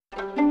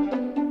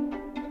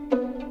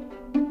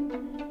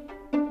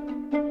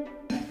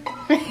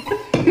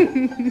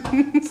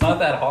It's not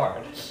that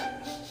hard.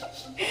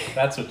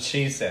 That's what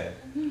she said.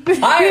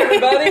 Hi,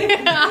 everybody.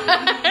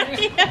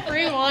 Hi,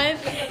 everyone.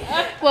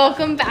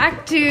 Welcome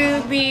back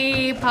to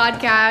the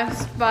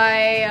podcast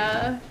by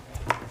us.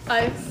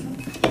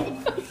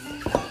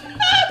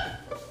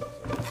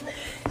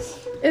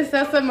 It's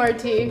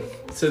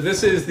SMRT. So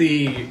this is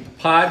the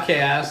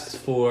podcast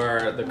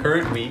for the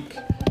current week.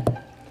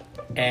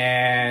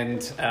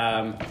 And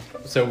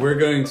so we're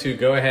going to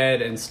go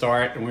ahead and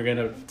start, and we're going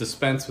to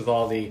dispense with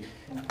all the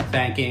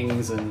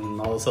thankings and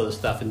all this other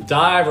stuff and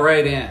dive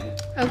right in.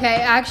 Okay,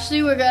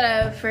 actually, we're going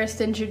to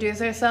first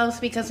introduce ourselves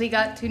because we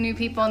got 2 new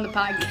people on the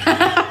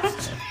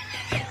podcast.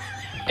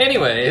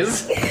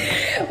 Anyways.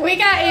 We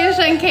got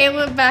Asia and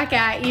Caleb back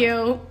at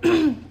you.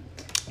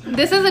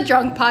 This is a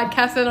drunk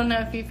podcast. I don't know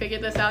if you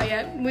figured this out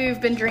yet.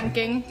 We've been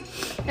drinking.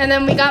 And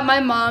then we got my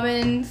mom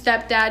and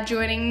stepdad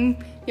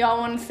joining. Y'all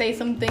want to say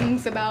some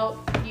things about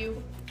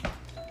you?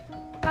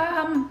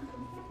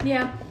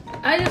 Yeah.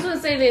 I just want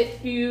to say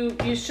that you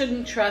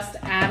shouldn't trust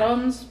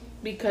atoms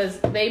because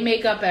they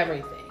make up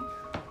everything.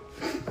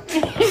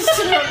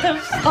 Shut the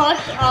fuck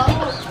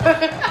up.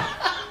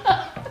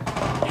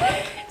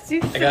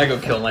 I gotta go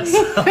kill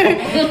myself.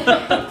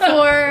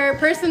 For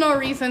personal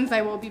reasons,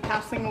 I will be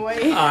passing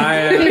away.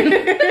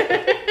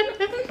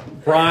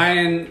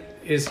 Brian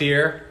is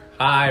here.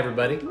 Hi,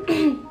 everybody.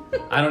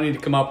 I don't need to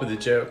come up with a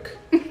joke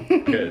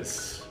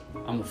because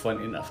I'm a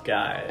funny enough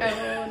guy.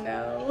 Oh,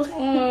 no.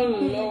 Oh,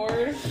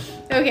 Lord.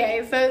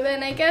 Okay, so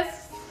then I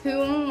guess who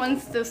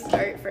wants to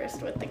start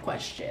first with the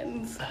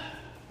questions?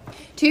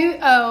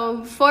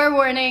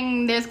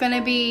 Forewarning, there's going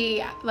to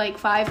be like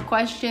 5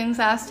 questions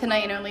asked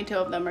tonight, and only 2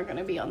 of them are going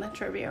to be on the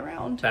trivia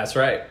round. That's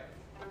right.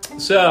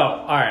 So,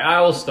 all right, I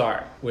will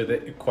start with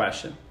a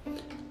question.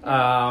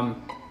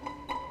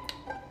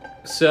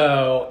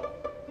 So,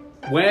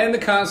 when the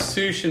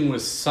Constitution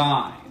was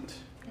signed,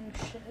 Oh,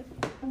 shit.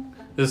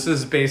 this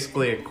is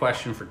basically a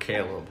question for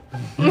Caleb.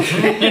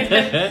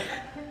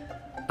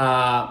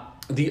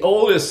 The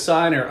oldest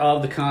signer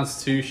of the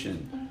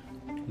Constitution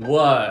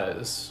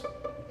was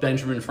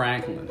Benjamin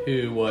Franklin,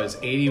 who was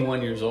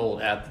 81 years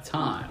old at the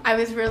time. I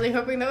was really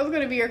hoping that was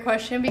going to be your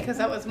question because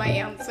that was my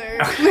answer.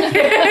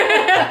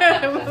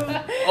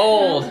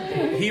 Old.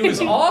 He was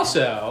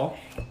also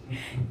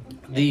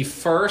the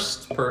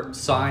first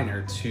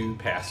signer to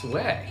pass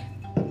away.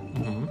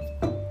 Mm-hmm.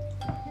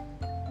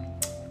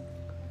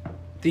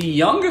 The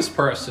youngest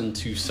person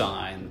to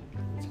sign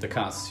the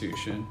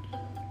Constitution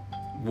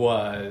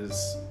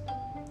was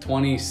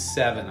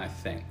 27, I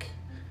think.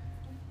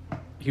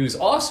 He was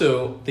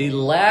also the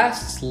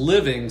last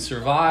living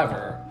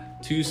survivor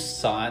to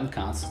sign the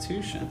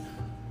Constitution.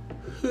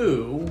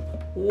 Who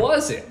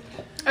was it?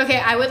 Okay,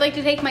 I would like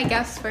to take my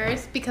guess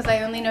first because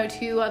I only know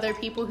 2 other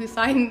people who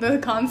signed the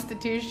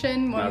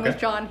Constitution. One was Okay.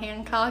 John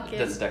Hancock. And...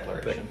 That's a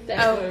declaration.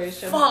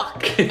 Declaration. Oh,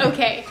 fuck.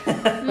 Okay.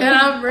 Then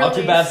I'm really Not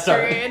too bad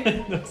start.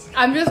 screwed.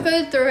 I'm just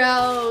going to throw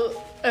out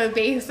a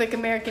basic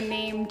American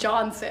name,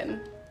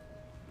 Johnson.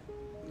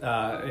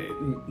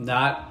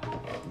 Not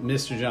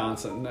Mr.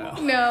 Johnson, no.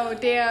 No,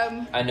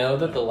 damn. I know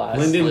that the last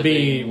Lyndon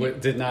B. living...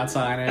 did not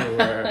sign it,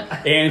 or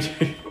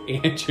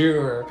Andrew,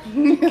 or...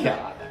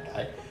 God.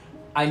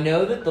 I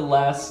know that the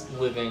last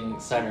living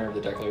signer of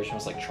the Declaration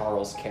was like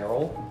Charles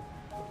Carroll.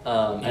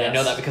 And I know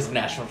Yes. that because of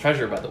National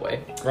Treasure, by the way.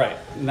 Right,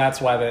 and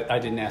that's why I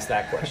didn't ask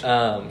that question.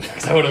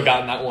 Because I would have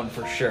gotten that one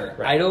for sure.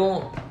 Right. I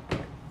don't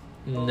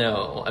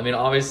know. I mean,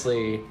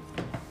 obviously,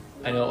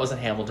 I know it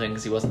wasn't Hamilton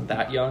because he wasn't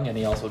that young, and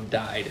he also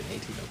died in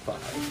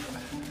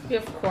 1805. You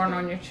have corn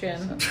on your chin.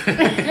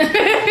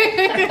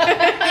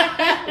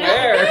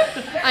 Where?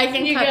 I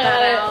can You cut got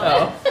that it. out.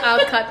 Oh.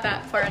 I'll cut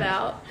that part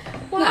out.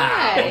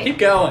 Why? Keep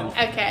going.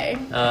 Okay.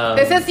 Um,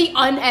 This is the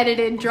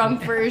unedited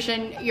drunk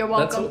version. You're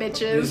welcome,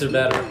 bitches. These are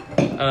better.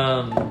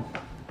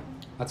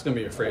 That's going to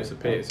be your phrase that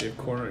pays. You have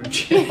corn on your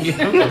chin. You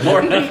have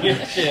corn on your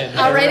chin.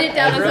 I'll write it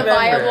down as a Remember.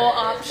 viable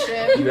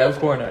option. You have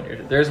corn on your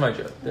chin. There's my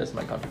joke. There's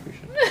my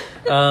contribution.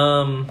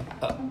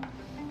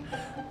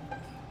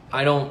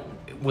 I don't...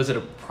 Was it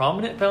a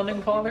prominent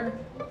founding father?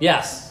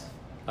 Yes,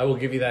 I will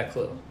give you that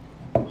clue.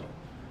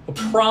 A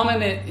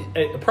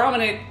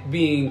prominent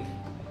being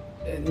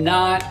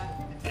not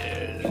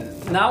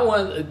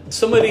one,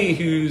 somebody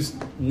whose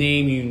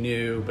name you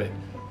knew, but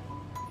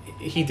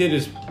he did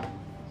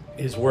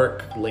his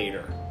work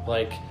later.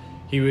 Like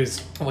he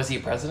was Was he a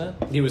president?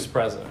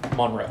 president.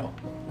 Monroe.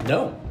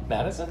 No,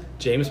 Madison?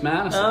 James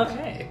Madison.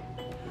 Okay.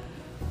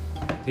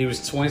 He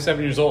was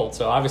 27 years old,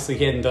 so obviously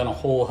he hadn't done a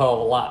whole hell of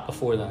a lot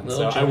before then. So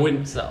Little Jimmy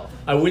himself.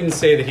 I wouldn't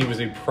say that he was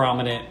a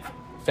prominent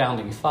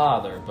founding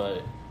father,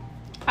 but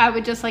I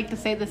would just like to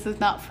say this is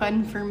not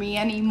fun for me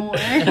anymore.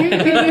 he was in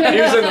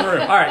the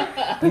room. All right,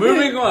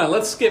 moving on.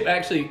 Let's skip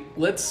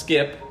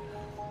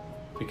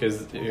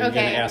because you're going to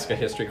Okay. ask a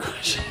history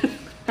question.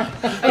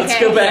 Let's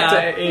go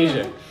back to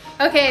Asia.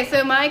 Okay,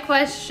 so my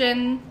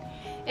question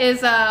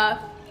is,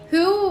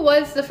 who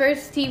was the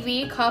first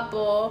TV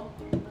couple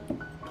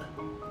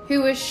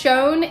who was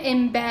shown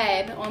in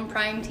bed on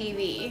Prime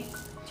TV?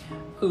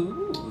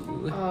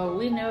 Ooh. Oh,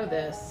 we know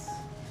this.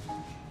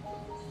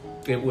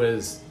 It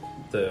was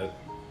the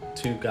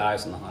two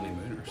guys on the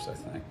Honeymooners, I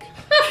think.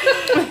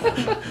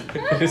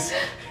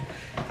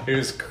 it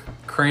was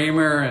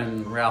Kramer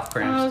and Ralph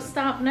Fiennes. Oh,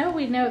 stop. No,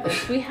 we know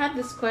this. We had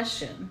this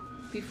question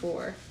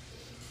before.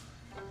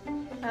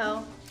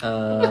 Oh.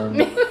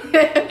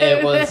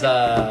 It was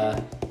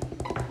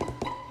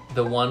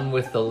the one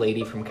with the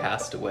lady from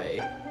Castaway,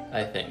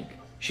 I think.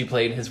 She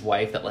played his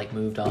wife that like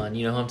moved on.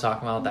 You know who I'm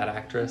talking about? That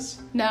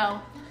actress.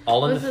 No.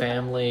 All in Was the it-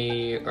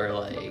 Family, or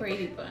like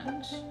Brady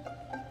Bunch.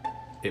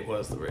 It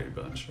was the Brady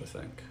Bunch, I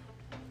think.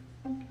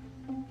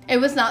 It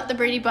was not the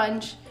Brady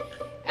Bunch.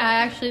 I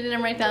actually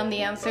didn't write down the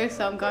answer,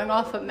 so I'm going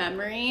off of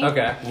memory.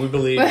 Okay, we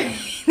believe.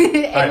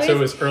 It Alright, so it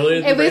was earlier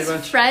than the It Brady was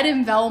Bunch? Fred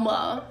and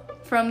Velma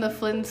from the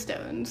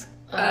Flintstones.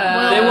 they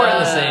weren't in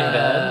the same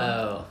bed.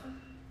 Oh.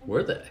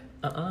 Were they?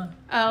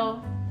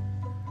 Oh.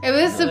 It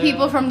was the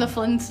people from the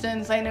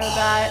Flintstones, I know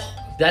that.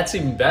 That's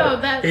even better.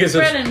 Oh, that's because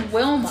Fred it's and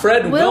Wilma.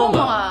 Fred and Velma.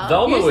 Wilma.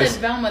 Velma You was.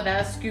 said Velma,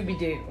 that's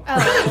Scooby-Doo. Oh.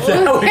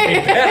 That would be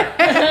better.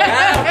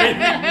 That would be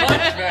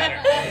much better.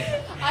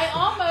 I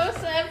almost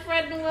said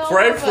Fred and Wilma.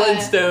 Fred but-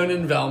 Flintstone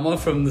and Velma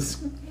from the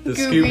Scooby-Doo.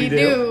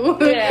 Scooby-Doo.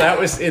 Yeah. That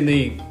was in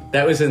the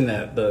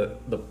the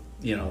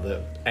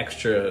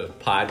extra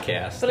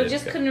podcast. But I that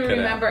just got couldn't cut out.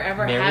 remember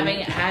ever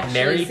having actually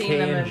Mary seen Kay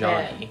them in and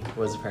bed. Johnny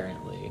was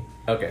apparently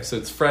Okay, so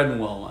it's Fred and I'm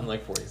Wilma.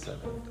 like 47.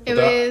 It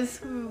was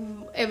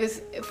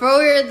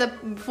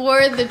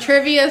for the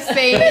trivia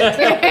sake.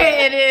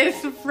 It is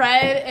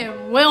Fred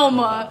and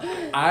Wilma.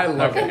 I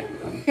love it.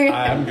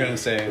 I'm gonna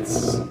say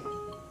it's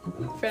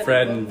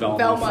Fred and Velma.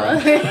 Velma.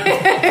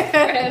 Fred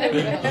and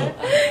Wilma.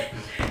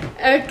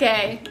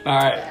 Okay, All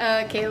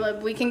right.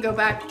 Caleb, we can go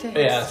back to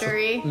Yeah, so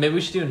history. Maybe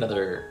we should do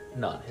another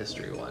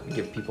non-history one.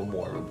 Give people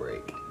more of a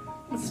break.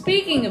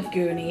 Speaking of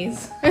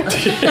Goonies,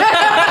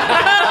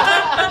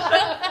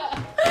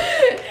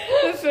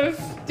 This is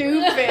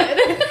stupid.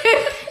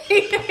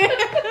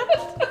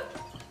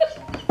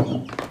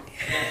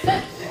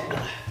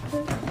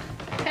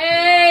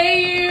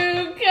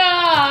 hey you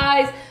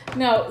guys!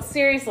 No,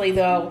 seriously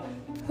though,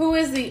 who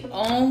is the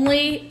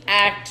only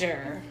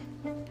actor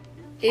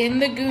in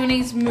the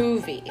Goonies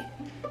movie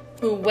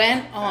who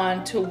went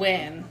on to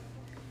win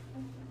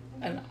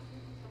an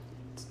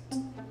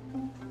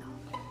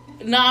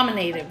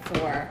nominated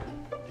for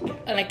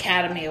an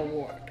Academy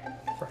Award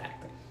For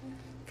acting.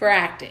 for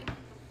acting?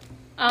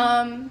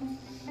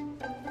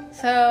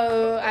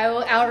 So I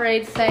will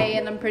outright say,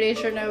 and I'm pretty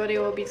sure nobody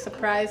will be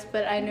surprised,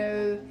 but I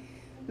know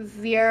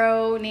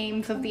 0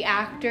 names of the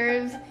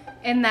actors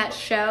in that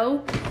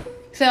show.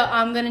 So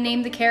I'm gonna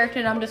name the character,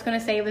 and I'm just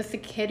gonna say it was the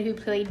kid who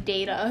played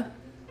Data.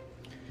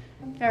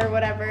 Or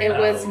whatever. It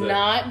was the-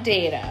 not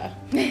Data.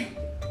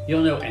 You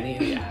don't know any of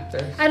the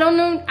actors? I don't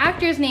know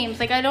actors' names.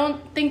 Like, I don't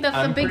think that's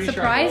a big pretty sure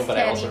surprise but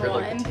to I also heard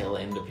anyone. like the tail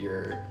end of what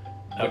you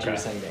Okay. were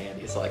saying to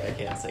Andy, so like I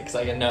can't say because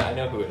I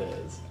know who it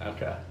is.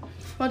 Okay.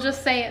 Well,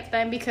 just say it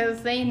then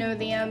because they know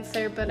the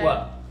answer. But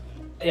Well,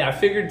 yeah, I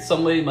figured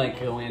somebody might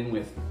go in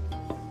with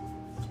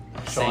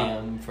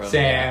Sam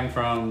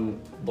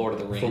from Lord of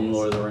the Rings. From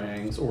Lord of the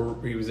Rings, or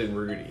he was in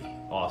Rudy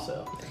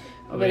also.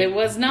 I But mean, it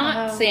was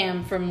not Oh.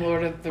 Sam from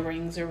Lord of the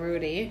Rings or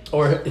Rudy.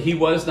 or he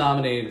was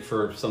nominated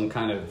for some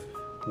kind of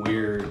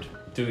weird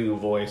doing a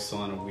voice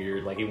on a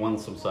weird, like he won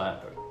some sort of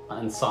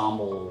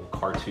ensemble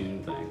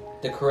cartoon thing.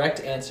 The correct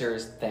answer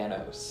is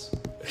Thanos.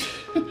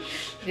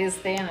 It is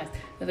Thanos.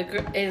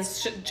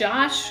 Is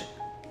Josh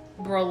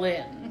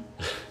Brolin.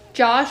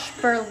 Josh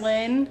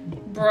Brolin.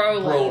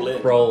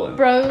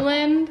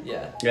 Brolin.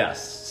 Yeah.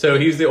 Yes. So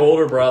he's the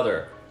older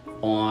brother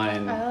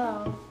on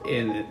Oh.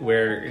 in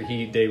where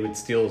they would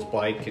steal his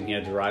bike and he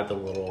had to ride the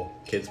little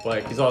kid's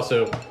bike. He's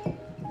also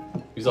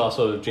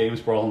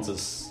James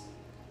Brolin's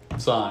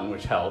son,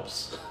 which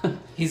helps.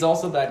 He's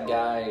also that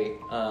guy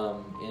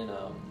in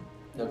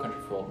No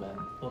Country for Old Men,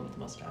 the one with the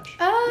mustache.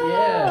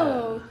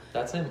 Oh.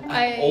 That's him.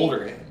 I-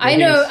 Older him. I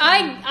know.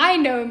 I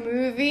know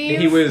movies.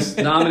 He was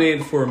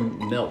nominated for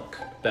Milk,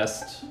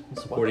 Best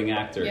Supporting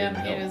Actor in Yeah,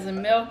 Milk. it was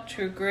in Milk,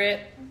 True Grit,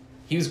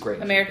 He was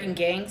great. American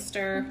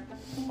Gangster,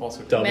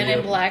 Also W. Men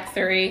in Black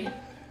 3,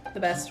 the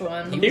best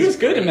one. He was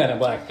good in Men in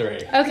Black 3.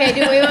 Okay.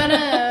 Do we want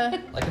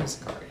to like him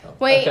Sicario.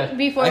 wait Okay.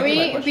 before I think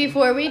my we question-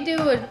 before we do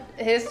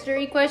a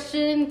history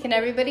question? Can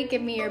everybody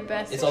give me your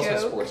best It's also a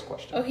joke? sports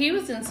question. Oh, he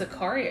was in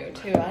Sicario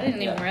too. I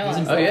didn't even Yeah, realize.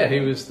 he was in Oh yeah, he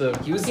was the.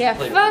 He was Yeah,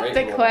 played a fuck great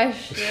the role.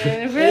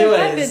 question. Fuck the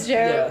Anyways,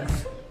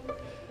 jokes.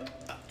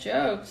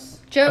 Jokes.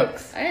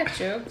 Jokes. I have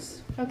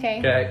jokes. Okay.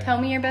 Okay. Tell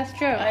me your best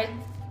joke. I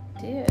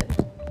did.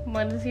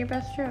 What is your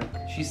best joke?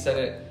 She said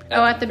it.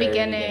 At the very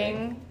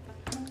beginning.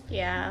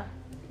 Yeah.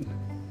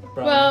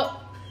 Well,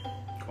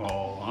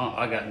 Oh,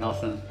 I got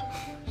nothing.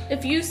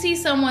 if you see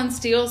someone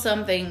steal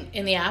something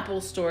in the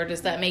Apple store,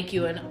 does that make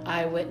you an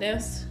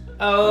eyewitness?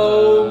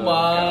 Oh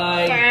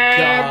my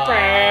god.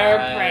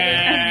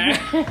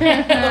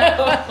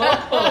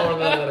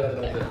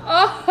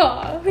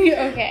 Oh,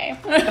 okay.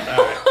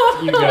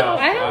 Alright, you go.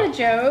 I have a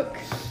joke.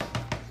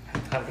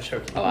 Kind of a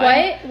joke.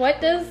 Oh,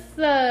 What does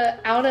the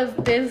out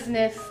of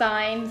business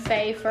sign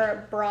say for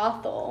a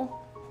brothel?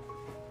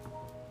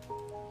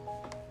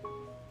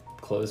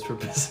 closed for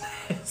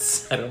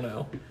business. I don't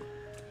know.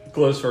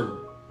 Closed for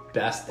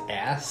best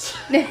ass.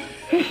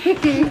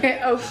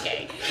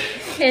 Okay.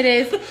 It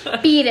is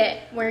beat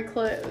it. We're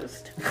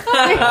closed. Yeah,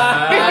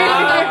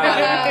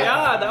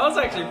 that was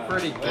actually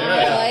pretty good.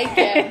 I like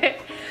it.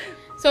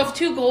 So if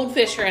two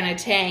goldfish are in a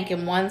tank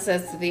and one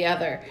says to the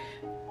other,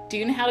 do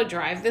you know how to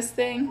drive this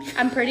thing?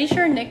 I'm pretty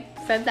sure Nick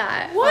said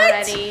that What?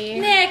 already.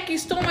 Nick, you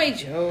stole my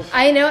joke.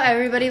 I know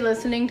everybody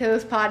listening to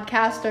this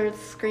podcast are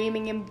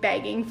screaming and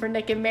begging for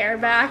Nick and Mare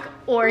back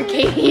or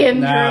Katie and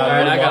Drew.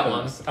 right, I got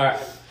one. All right,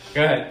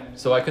 go ahead.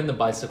 So why couldn't the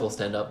bicycle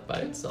stand up by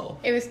itself?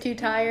 It was too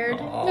tired.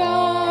 Why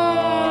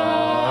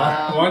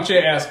don't you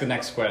ask the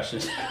next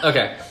question?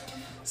 Okay.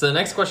 So the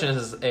next question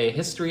is a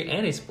history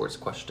and a sports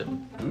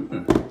question.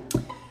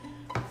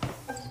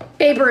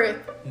 Babe Ruth.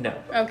 No.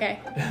 Okay.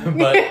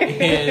 But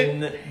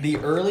in the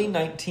early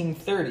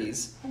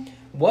 1930s,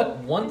 what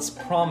once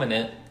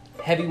prominent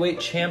heavyweight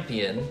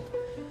champion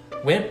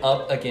went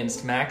up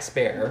against Max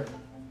Baer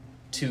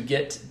to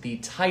get the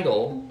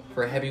title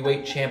for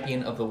heavyweight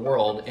champion of the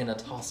world in a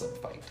toss-up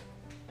fight?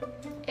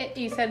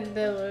 You said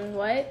the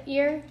what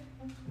year?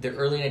 The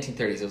early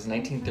 1930s. It was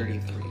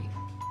 1933.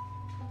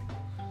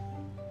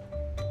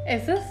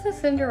 Is this the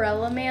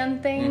Cinderella Man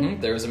thing?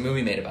 There was a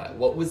movie made about it.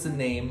 What was the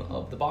name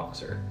of the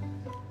boxer?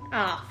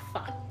 Ah,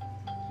 fuck.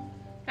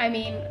 I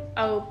mean,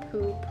 oh,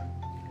 poop.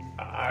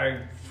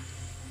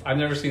 I've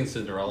never seen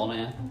Cinderella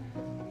Man.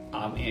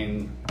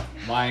 In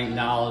my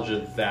knowledge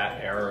of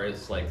that era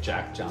is like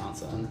Jack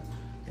Johnson,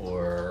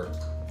 or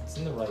It's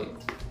in the right.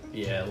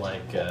 yeah,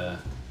 like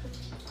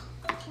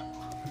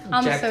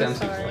I'm Jack so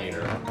Dempsey's sorry.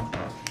 later.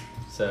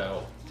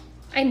 So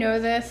I know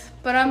this,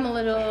 but I'm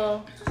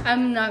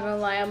not gonna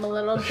lie, I'm a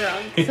little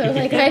drunk. So,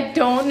 like, I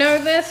don't know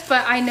this,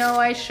 but I know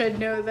I should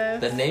know this.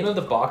 The name of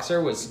the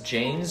boxer was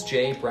James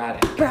J.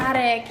 Braddock.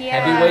 Braddock, yeah.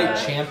 Heavyweight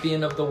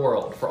champion of the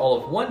world for all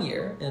of 1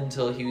 year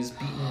until he was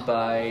beaten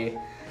by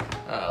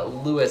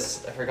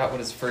Lewis. I forgot what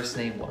his first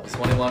name was.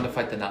 When he wanted to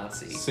fight the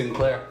Nazis.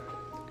 Sinclair.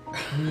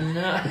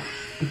 No.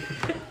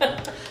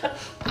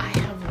 I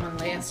have one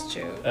last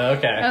joke.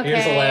 Okay,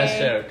 here's the last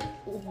joke.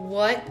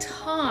 What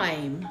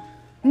time?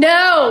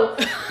 No!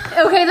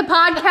 Okay, the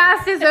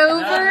podcast is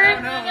over.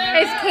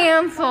 It's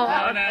canceled.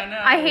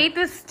 No. I hate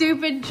this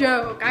stupid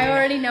joke. I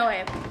already know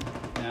it.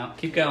 No,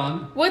 keep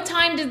going. What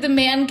time did the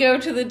man go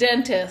to the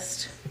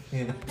dentist?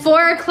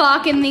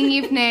 4:00 in the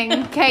evening.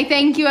 Okay,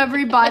 thank you,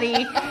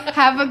 everybody.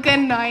 Have a good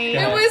night.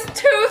 Yeah. It was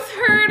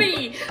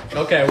 2:30.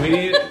 Okay, we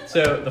need.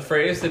 So the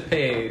phrase that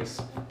pays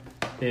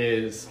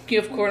is,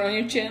 You have corn on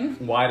your chin?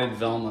 why did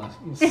Velma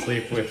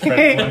sleep with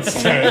Fred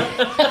Flintstone?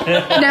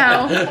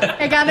 No,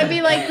 it gotta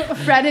be like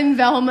Fred and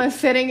Velma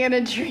sitting in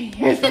a tree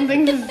or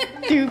something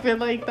stupid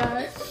like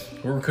that.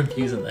 We're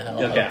confusing the hell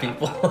out Okay. of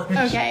people.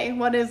 Okay,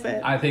 what is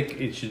it? I think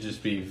it should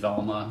just be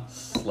Velma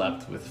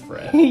slept with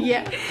Fred.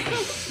 Yeah.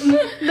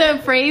 The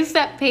phrase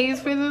that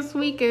pays for this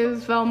week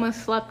is Velma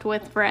slept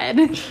with Fred.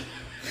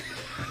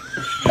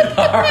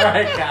 All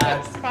right,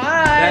 guys.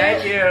 Bye.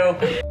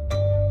 Thank you.